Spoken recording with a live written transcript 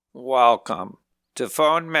Welcome to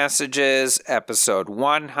Phone Messages, episode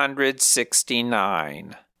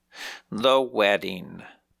 169, The Wedding.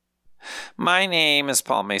 My name is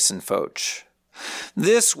Paul Mason Foch.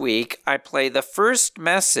 This week, I play the first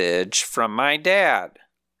message from my dad.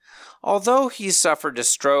 Although he suffered a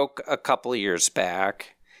stroke a couple years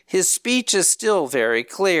back, his speech is still very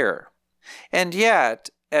clear. And yet,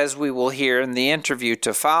 as we will hear in the interview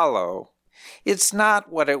to follow, it's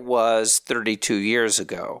not what it was 32 years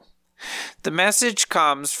ago. The message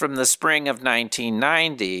comes from the spring of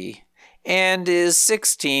 1990 and is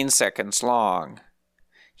 16 seconds long.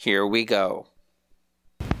 Here we go.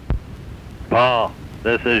 Paul,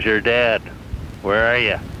 this is your dad. Where are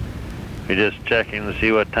you? We're just checking to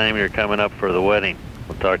see what time you're coming up for the wedding.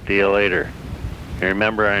 We'll talk to you later. You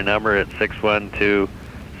remember our number at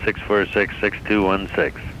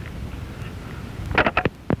 612-646-6216.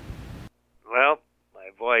 Well, my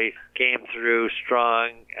voice came through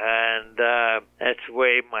strong, and that's the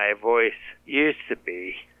way my voice used to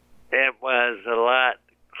be. It was a lot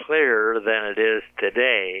clearer than it is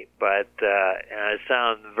today, but it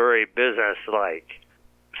sounds very businesslike.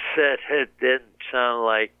 It didn't sound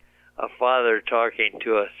like a father talking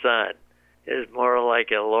to a son. It's more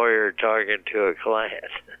like a lawyer talking to a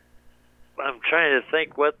client. I'm trying to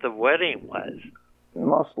think what the wedding was.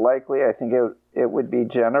 Most likely, I think it would be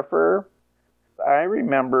Jennifer. I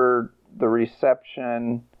remember the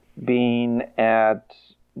reception being at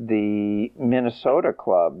the Minnesota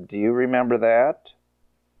Club. Do you remember that?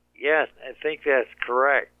 Yes, I think that's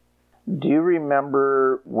correct. Do you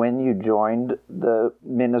remember when you joined the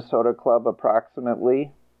Minnesota Club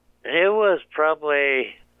approximately? It was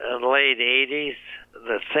probably in the late 80s.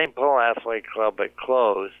 The St. Paul Athletic Club had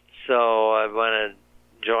closed, so I went and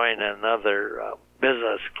joined another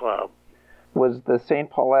business club. Was the St.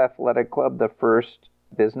 Paul Athletic Club the first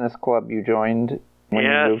business club you joined when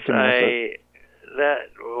you moved to Minnesota?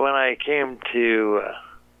 When I came to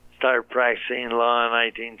start practicing law in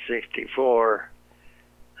 1964,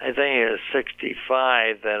 I think it was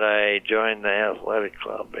 65 that I joined the athletic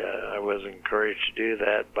club. I was encouraged to do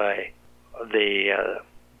that by the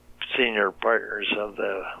senior partners of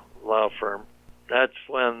the law firm. That's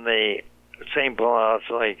when the St. Paul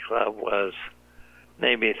Athletic Club was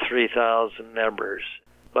maybe 3,000 members.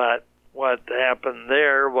 But what happened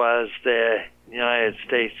there was the United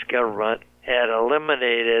States government had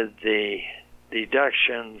eliminated the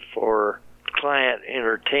deduction for client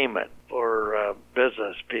entertainment for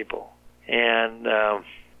business people. And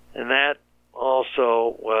that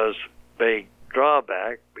also was a big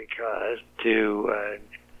drawback because to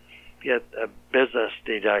get a business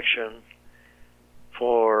deduction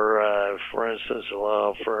for instance, a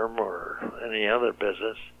law firm or any other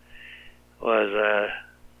business was a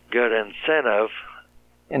good incentive.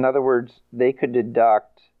 In other words, they could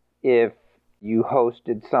deduct if you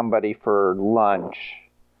hosted somebody for lunch.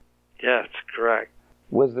 Yes, correct.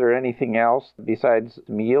 Was there anything else besides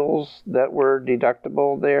meals that were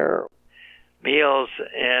deductible there? Meals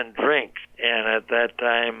and drinks. And at that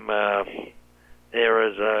time, there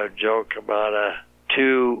was a joke about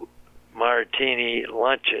 2 martini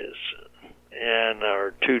lunches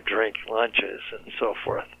or 2 drink lunches and so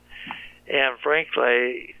forth. And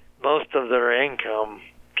frankly, most of their income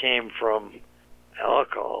came from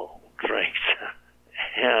alcohol drinks.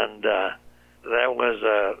 And that was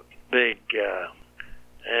a big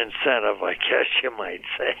incentive, I guess you might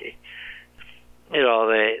say. You know,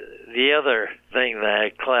 the other thing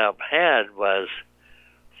that club had was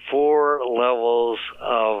 4 levels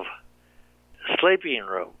of sleeping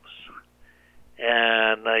rooms,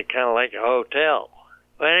 and I kind of like a hotel.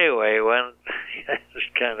 But anyway, when this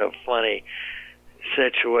kind of funny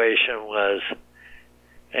situation was,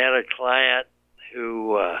 I had a client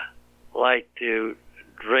who liked to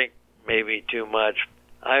drink maybe too much.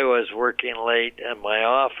 I was working late in my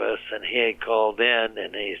office, and he had called in,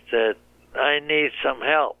 and he said, I need some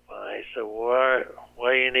help. And I said, why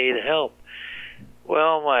do you need help?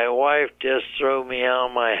 Well, my wife just threw me out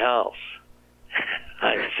of my house.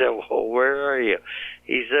 I said, well, where are you?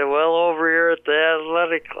 He said, well, over here at the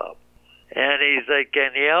athletic club. And he said,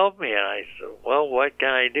 can you help me? And I said, well, what can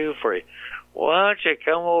I do for you? Why don't you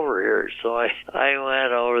come over here? So I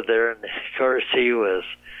went over there, and of course he was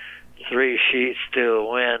 3 sheets to the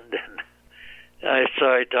wind. And so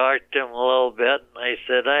I talked to him a little bit, and I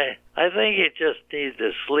said, I think you just need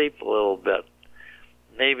to sleep a little bit.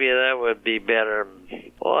 Maybe that would be better.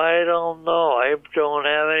 Well, I don't know. I don't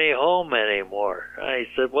have any home anymore. I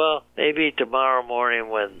said, well, maybe tomorrow morning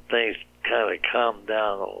when things kind of calm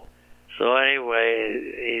down a little. So anyway,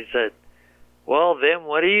 he said, well, then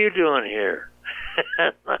what are you doing here?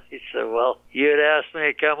 And I said, well, you had asked me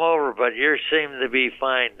to come over, but you seem to be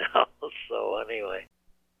fine now. So anyway.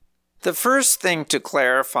 The first thing to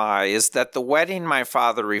clarify is that the wedding my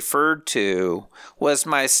father referred to was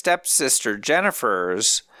my stepsister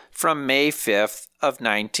Jennifer's from May 5th of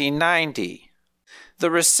 1990.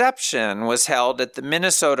 The reception was held at the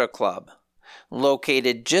Minnesota Club,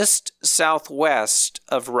 located just southwest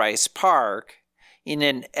of Rice Park in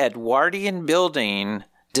an Edwardian building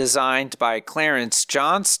designed by Clarence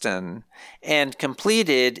Johnston and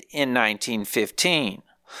completed in 1915,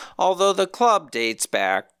 although the club dates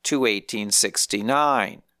back to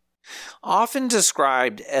 1869. Often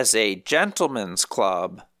described as a gentleman's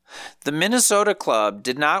club, the Minnesota Club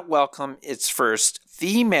did not welcome its first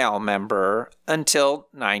female member until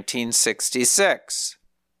 1966.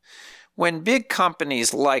 When big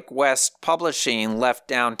companies like West Publishing left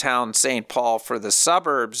downtown St. Paul for the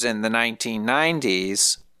suburbs in the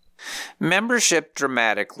 1990s, membership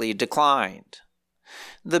dramatically declined.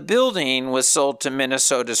 The building was sold to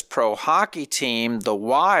Minnesota's pro hockey team, the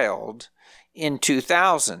Wild, in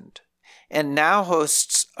 2000, and now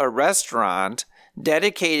hosts a restaurant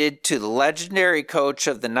dedicated to the legendary coach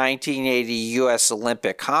of the 1980 U.S.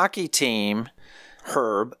 Olympic hockey team,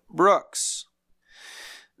 Herb Brooks.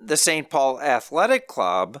 The St. Paul Athletic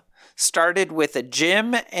Club started with a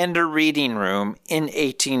gym and a reading room in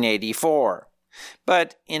 1884.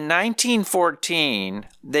 But in 1914,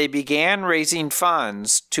 they began raising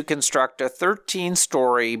funds to construct a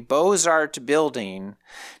 13-story Beaux-Arts building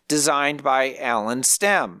designed by Alan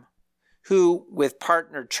Stem, who, with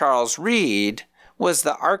partner Charles Reed, was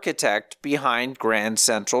the architect behind Grand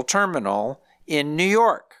Central Terminal in New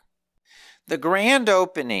York. The grand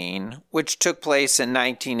opening, which took place in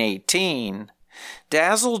 1918,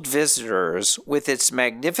 dazzled visitors with its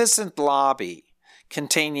magnificent lobby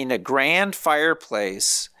containing a grand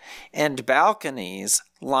fireplace and balconies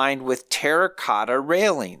lined with terracotta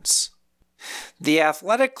railings. The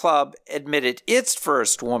athletic club admitted its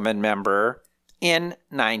first woman member in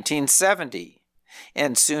 1970,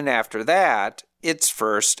 and soon after that, its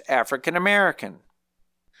first African American.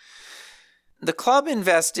 The club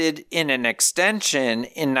invested in an extension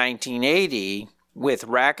in 1980 with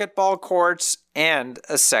racquetball courts and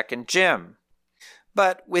a second gym.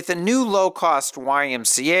 But with a new low-cost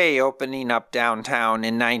YMCA opening up downtown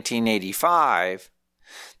in 1985,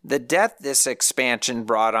 the debt this expansion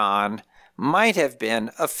brought on might have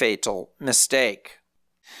been a fatal mistake.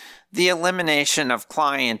 The elimination of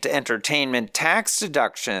client entertainment tax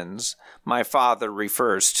deductions my father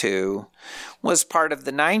refers to was part of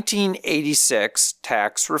the 1986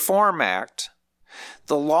 Tax Reform Act.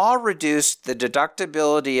 The law reduced the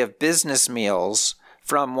deductibility of business meals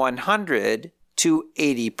from 100 to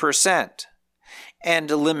 80% and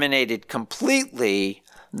eliminated completely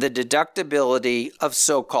the deductibility of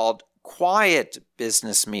so-called quiet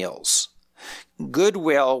business meals,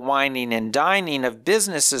 goodwill wining and dining of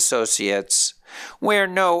business associates where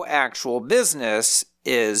no actual business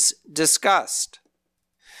is discussed.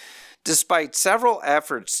 Despite several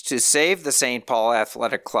efforts to save the St. Paul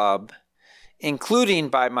Athletic Club, including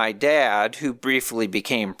by my dad, who briefly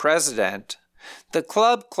became president, the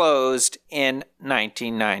club closed in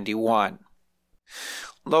 1991.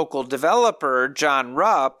 Local developer John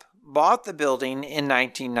Rupp bought the building in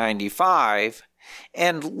 1995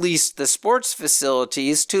 and leased the sports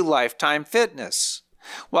facilities to Lifetime Fitness,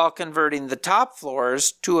 while converting the top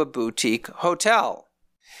floors to a boutique hotel.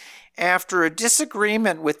 After a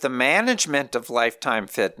disagreement with the management of Lifetime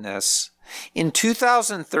Fitness, in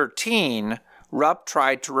 2013, Rupp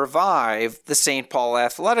tried to revive the St. Paul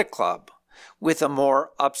Athletic Club with a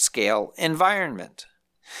more upscale environment.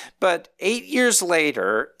 But 8 years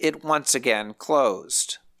later, it once again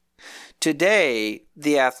closed. Today,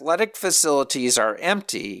 the athletic facilities are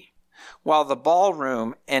empty, while the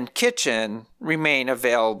ballroom and kitchen remain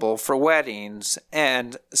available for weddings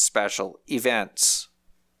and special events.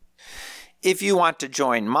 If you want to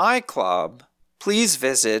join my club, please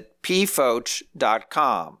visit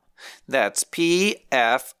pfoch.com. That's pfootsch.com.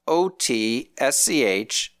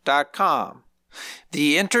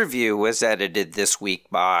 The interview was edited this week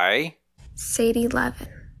by Sadie Levin.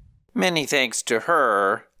 Many thanks to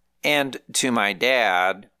her and to my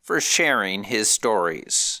dad for sharing his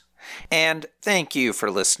stories. And thank you for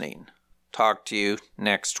listening. Talk to you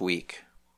next week.